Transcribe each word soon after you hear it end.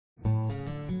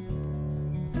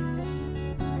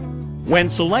When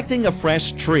selecting a fresh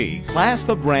tree, clasp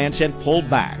the branch and pull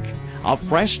back. A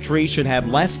fresh tree should have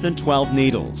less than 12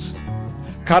 needles.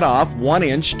 Cut off 1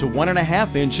 inch to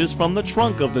 1.5 inches from the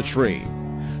trunk of the tree.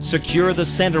 Secure the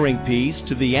centering piece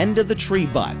to the end of the tree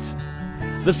butt.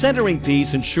 The centering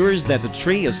piece ensures that the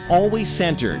tree is always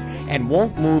centered and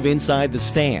won't move inside the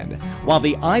stand, while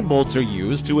the eye bolts are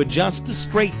used to adjust the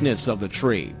straightness of the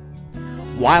tree.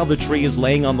 While the tree is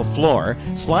laying on the floor,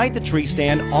 slide the tree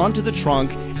stand onto the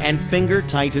trunk and finger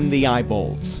tighten the eye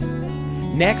bolts.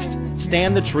 Next,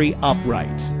 stand the tree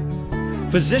upright.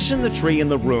 Position the tree in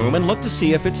the room and look to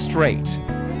see if it's straight.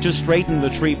 To straighten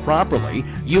the tree properly,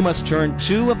 you must turn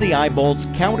 2 of the eye bolts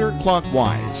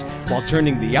counterclockwise, while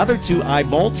turning the other 2 eye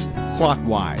bolts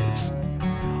clockwise.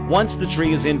 Once the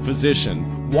tree is in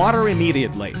position, water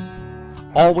immediately.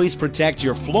 Always protect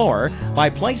your floor by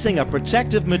placing a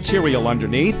protective material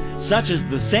underneath, such as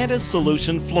the Santa's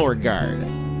Solution Floor Guard.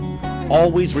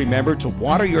 Always remember to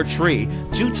water your tree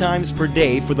 2 times per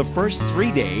day for the first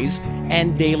 3 days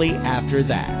and daily after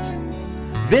that.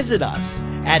 Visit us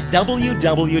at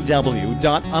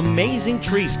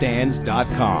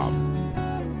www.amazingtreestands.com.